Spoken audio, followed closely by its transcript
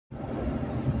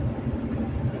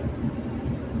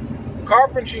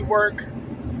carpentry work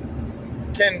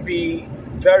can be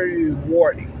very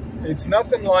rewarding. It's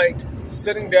nothing like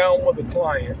sitting down with a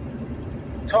client,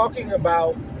 talking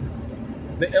about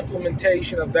the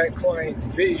implementation of that client's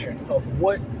vision of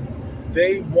what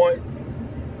they want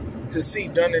to see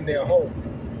done in their home,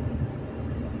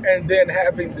 and then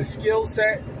having the skill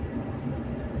set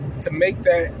to make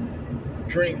that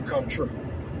dream come true.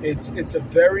 It's a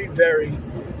very, very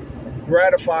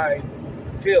gratifying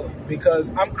feeling because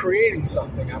I'm creating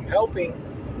something. I'm helping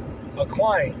a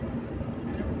client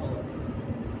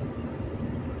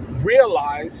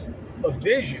realize a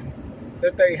vision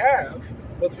that they have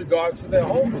with regards to their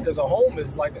home, because a home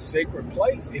is like a sacred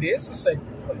place. It is a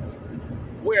sacred place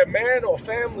where a man or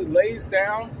family lays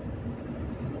down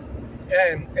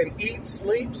and eats,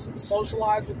 sleeps,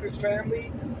 socializes with his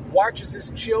family, watches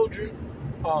his children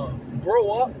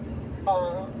grow up.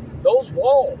 Those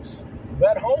walls,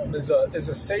 that home is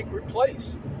a sacred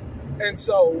place. And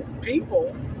so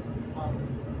people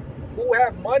who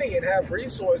have money and have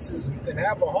resources and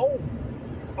have a home,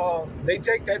 they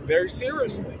take that very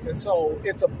seriously. And so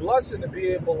it's a blessing to be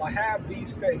able to have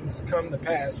these things come to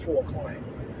pass for a client.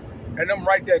 And them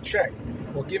write that check.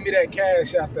 Well, give me that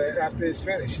cash after it's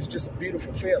finished. It's just a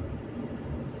beautiful feeling.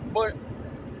 But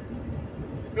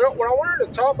what I wanted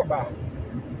to talk about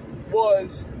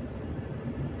was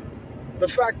the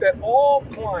fact that all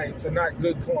clients are not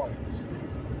good clients.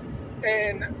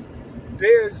 And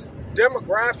there's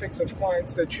demographics of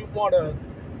clients that you want to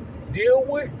deal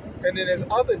with, and then there's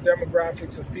other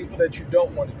demographics of people that you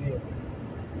don't want to deal with.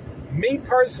 Me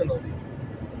personally,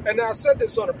 and I said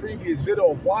this on a previous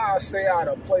video, why I stay out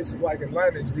of places like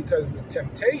Atlanta is because the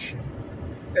temptation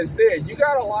is there. You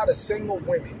got a lot of single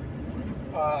women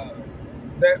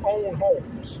that own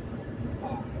homes.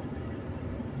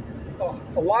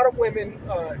 A lot of women,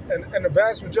 and the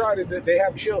vast majority, they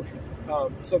have children.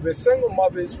 So they're single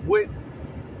mothers with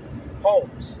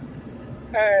homes.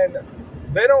 And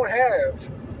they don't have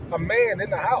a man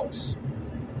in the house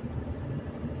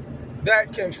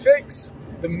that can fix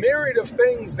the myriad of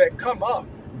things that come up.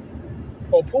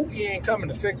 Or Pookie ain't coming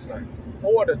to fix nothing.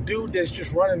 Or the dude that's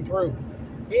just running through,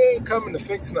 he ain't coming to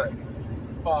fix nothing.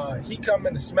 He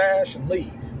coming to smash and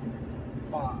leave.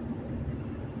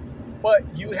 But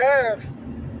you have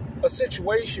a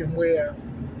situation where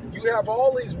you have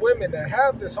all these women that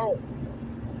have this home.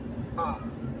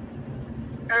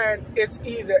 And it's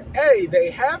either A,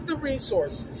 they have the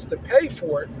resources to pay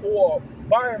for it, or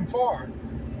by and far,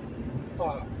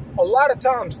 a lot of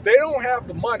times they don't have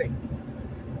the money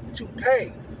to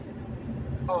pay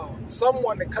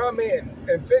someone to come in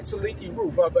and fix a leaky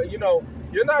roof. But you're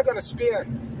not going to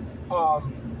spend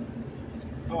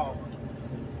 $50,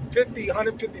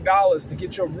 $150 to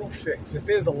get your roof fixed if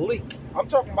there's a leak. I'm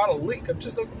talking about a leak. I'm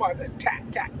just talking about that tap,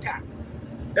 tap, tap.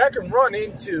 That can run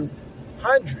into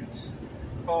hundreds,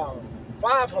 $500,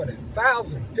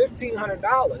 $1,000,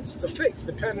 $1,500 to fix,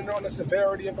 depending on the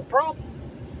severity of the problem.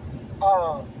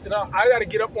 I got to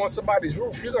get up on somebody's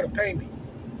roof. You're going to pay me.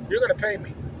 You're going to pay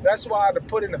me. That's why I had to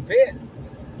put in a fan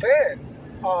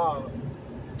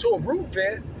to a roof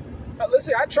vent. Let's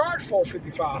say I charge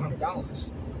 $450, $500.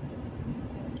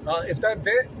 If that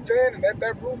vent fan and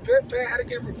that roof vent fan had to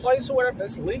get replaced or whatever,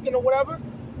 that's leaking or whatever,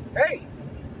 hey.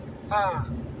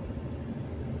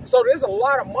 So there's a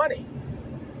lot of money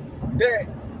that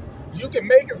you can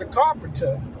make as a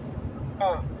carpenter.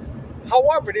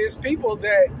 However, there's people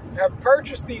that have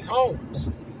purchased these homes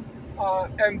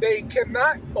and they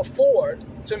cannot afford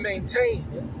to maintain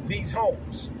these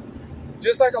homes.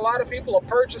 Just like a lot of people are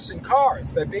purchasing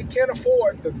cars that they can't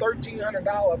afford the $1,300,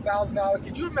 $1,000.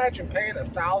 Could you imagine paying a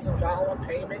 $1,000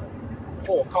 payment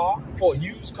for a car, for a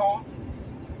used car,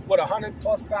 with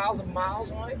 100,000+ miles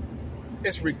on it?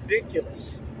 It's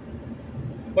ridiculous.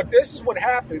 But this is what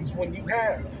happens when you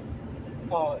have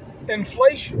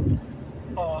inflation,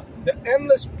 the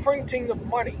endless printing of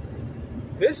money.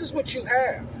 This is what you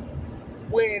have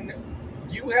when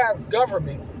you have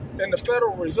government and the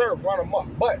Federal Reserve run amok.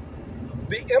 But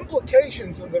the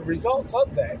implications and the results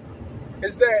of that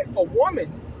is that a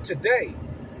woman today,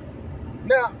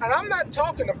 now, and I'm not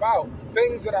talking about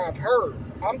things that I've heard.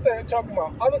 I'm talking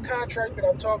about other contracts that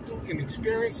I've talked to and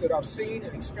experience that I've seen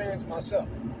and experienced myself.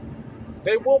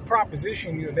 They will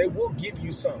proposition you and they will give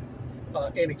you some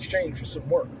in exchange for some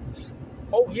work.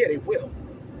 Oh, yeah, they will.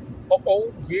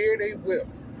 Oh, yeah, they will.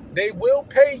 They will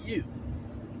pay you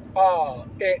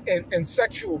in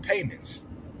sexual payments.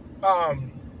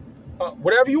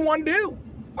 Whatever you want to do.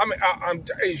 I mean,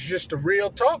 it's just a real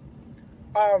talk.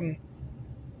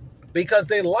 Because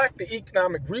they lack the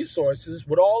economic resources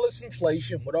with all this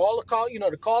inflation, with all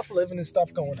the cost of living and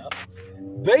stuff going up.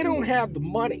 They don't have the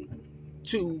money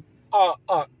to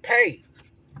pay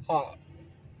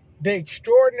the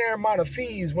extraordinary amount of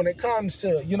fees when it comes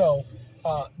to,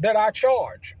 that I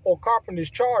charge, or carpenters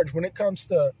charge when it comes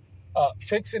to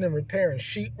fixing and repairing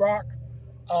sheetrock,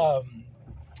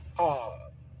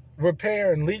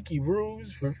 repairing leaky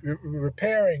roofs,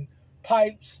 repairing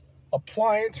pipes,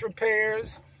 appliance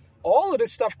repairs. All of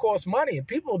this stuff costs money, and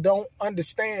people don't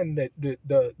understand that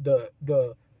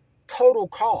the total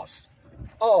cost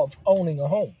of owning a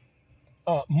home,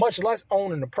 much less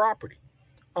owning the property.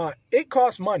 It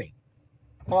costs money,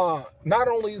 not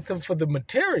only for the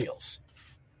materials,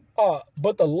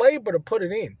 but the labor to put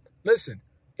it in. Listen,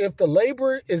 if the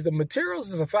labor is the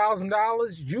materials is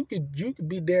 $1,000, you could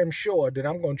be damn sure that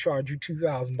I'm going to charge you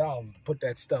 $2,000 to put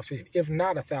that stuff in, if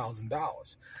not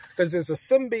 $1,000, because there's a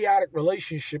symbiotic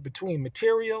relationship between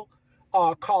material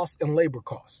costs and labor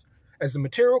costs. As the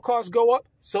material costs go up,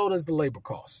 so does the labor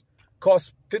cost.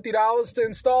 Costs $50 to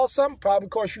install something, probably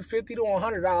costs you $50 to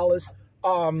 $100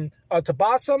 to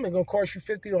buy something. It's going to cost you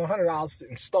 $50 to $100 to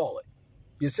install it.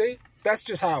 You see, that's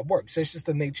just how it works. That's just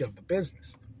the nature of the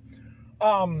business.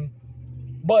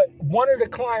 But one of the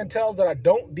clientels that I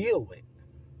don't deal with,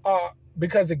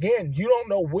 because again, you don't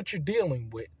know what you're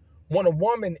dealing with when a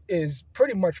woman is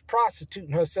pretty much prostituting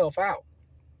herself out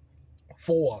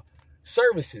for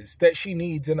services that she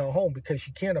needs in her home because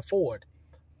she can't afford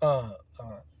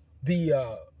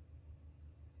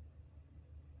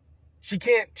she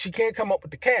can't come up with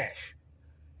the cash.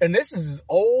 And this is as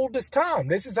old as time.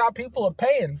 This is how people are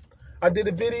paying. I did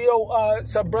a video,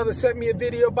 some brother sent me a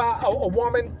video about a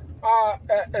woman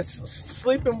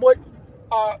sleeping with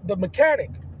the mechanic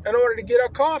in order to get her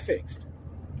car fixed.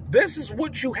 This is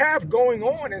what you have going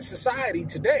on in society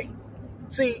today.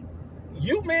 See,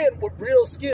 you men with real skills